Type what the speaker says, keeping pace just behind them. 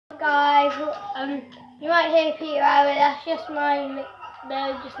guys, you might hear Peter Rabbit. That's just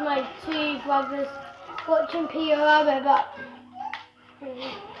they're just my two brothers watching Peter Rabbit, but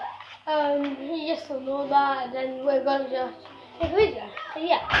he just ignore that, and then we're gonna just make a video. So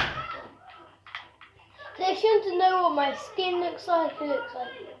yeah. So if you want to know what my skin looks like, it looks like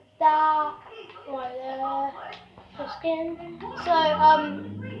that right there. The skin. So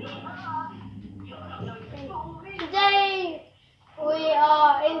today we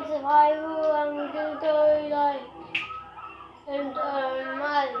are in survival and we're gonna go like, and I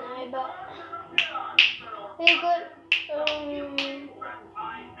don't know, but we got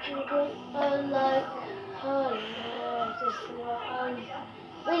like,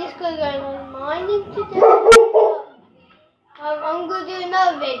 we're just gonna go mining today. I'm gonna do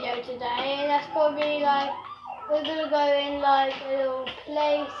another video today, and that's probably like, we're gonna go in like a little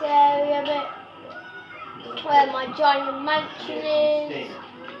place area bit where my giant mansion is.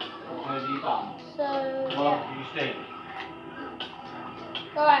 So yeah.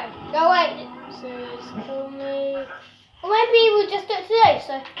 Alright, go away. So just kill me. Or maybe we'll just do it today.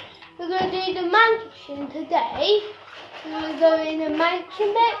 So we're gonna do the mansion today. We're gonna go in the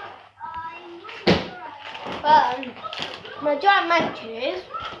mansion bit. My giant mansion is,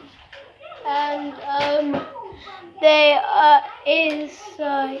 and there is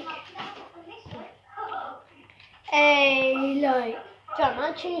like a giant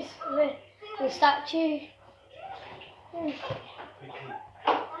mansion with the statue.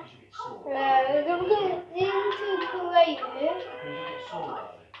 We're gonna go into creative.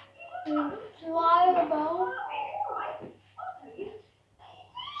 Try about.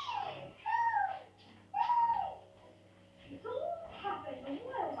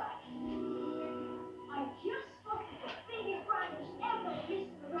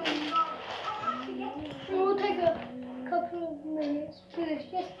 It will take a couple of minutes because it's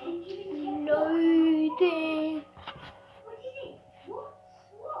just loading.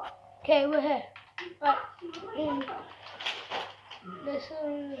 Okay, we're here. Right. This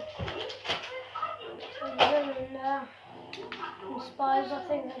one. Some spies, I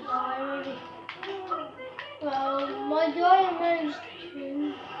think they die already. Well, my giant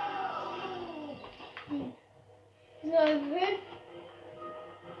mansion is over here.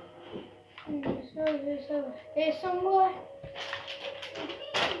 It's over here somewhere.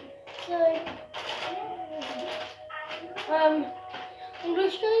 So, I'm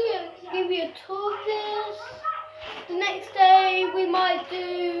just going to give you a tour of this. The next day we might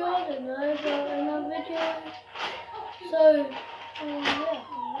do, I don't know, but another video. So, yeah.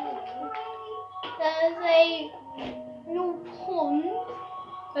 There's a little pond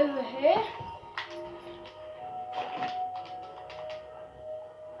over here.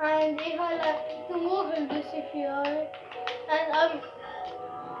 And if I like, you can walk on this if you like.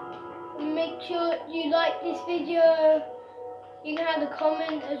 And make sure you like this video. You can add a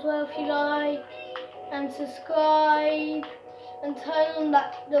comment as well if you like, and subscribe, and turn on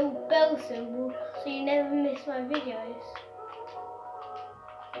that little bell symbol so you never miss my videos.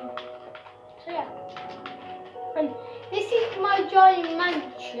 So yeah, and this is my giant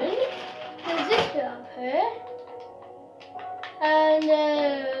mansion. There's this bit up here, and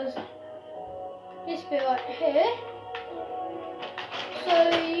there's this bit right here. So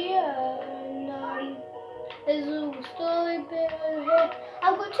yeah. There's a little story bit over here.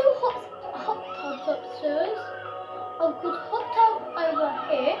 I've got two hot tubs upstairs. I've got a hot tub over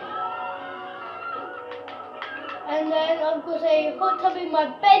here. And then I've got a hot tub in my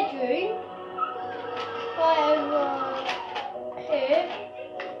bedroom. Right over here.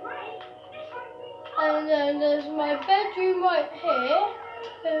 And then there's my bedroom right here.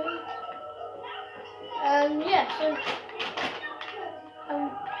 And yeah, so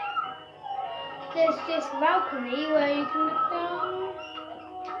there's this balcony where you can look down.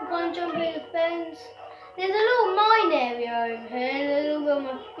 You can jump over the fence. There's a little mine area over here, a little bit of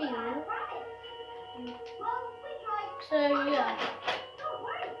my field. So yeah.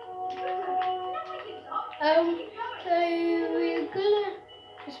 So we're gonna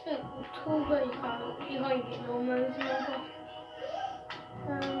just put a tool, but you can't get lawnmowers and all that.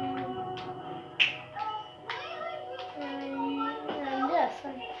 And yes.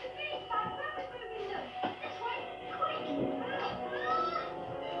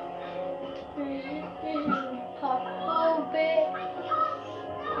 This is part whole bit.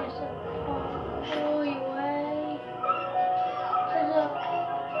 There's a part all your way. There's a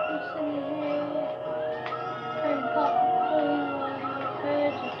this in here. And part all your way.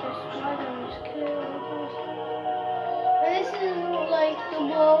 Just I don't just kill the person. And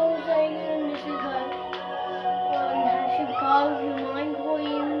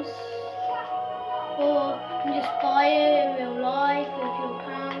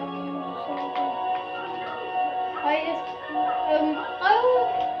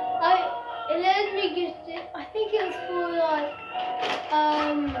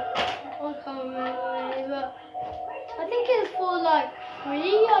like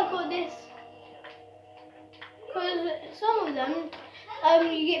free. I got this because some of them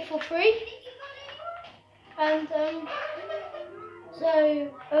you get for free, and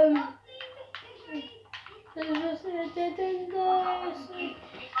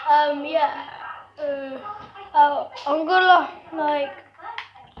yeah. I'm gonna like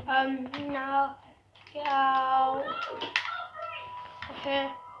now get out. Okay.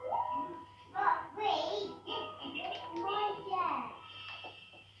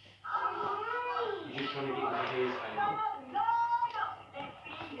 You're just trying to get your hair tight.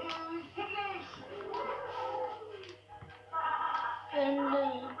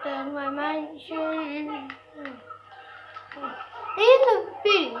 And my mansion. There's a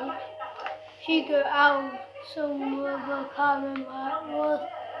village. She go out somewhere, but I can't remember how it was.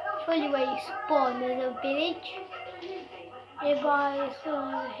 Fully where you spawn, there's a village. Nearby, so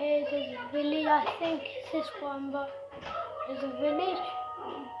here there's a village. I think it's this one, but there's a village.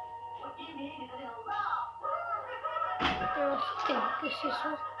 I think this is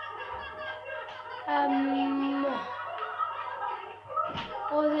one.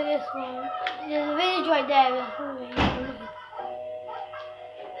 Or is it this one? There's a village right there. That's what you can look at.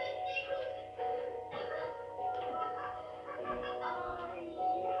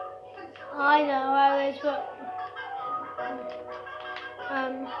 I know where it is, but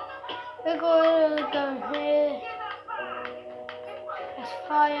we're going to go here. There's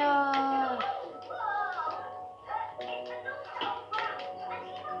fire.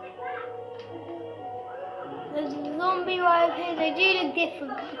 There's a zombie right up here. They do look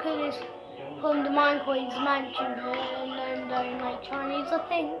different because it's from the Minecoin's mansion here, and they're in like Chinese, I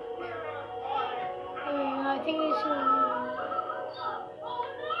think. I think it's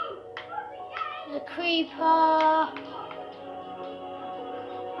there's a creeper.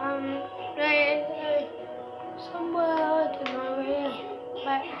 Somewhere, I don't know really.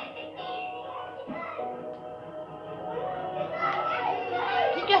 But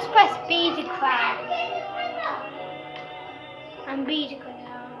you just press B to crouch and B to go down.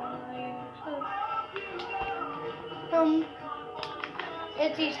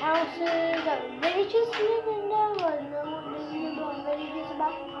 There's these houses that villagers live in there. I don't know what village is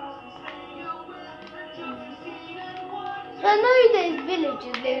about. So I know there's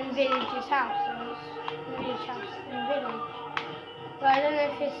villagers live in villagers' houses. Village house and village. But I don't know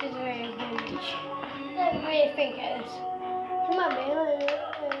if this is a real village. I don't really think it is. It might be.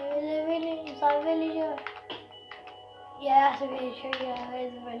 Is it a village? Is that a villager? Yeah, that's a village. Yeah, it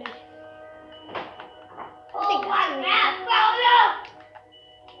is a village. I think that's a village.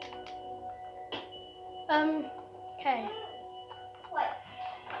 Okay.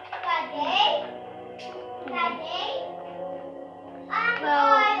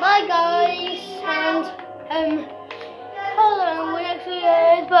 Well, bye guys, and hold on, we're next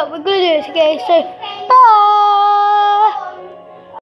videos, but we're gonna do it again, so bye!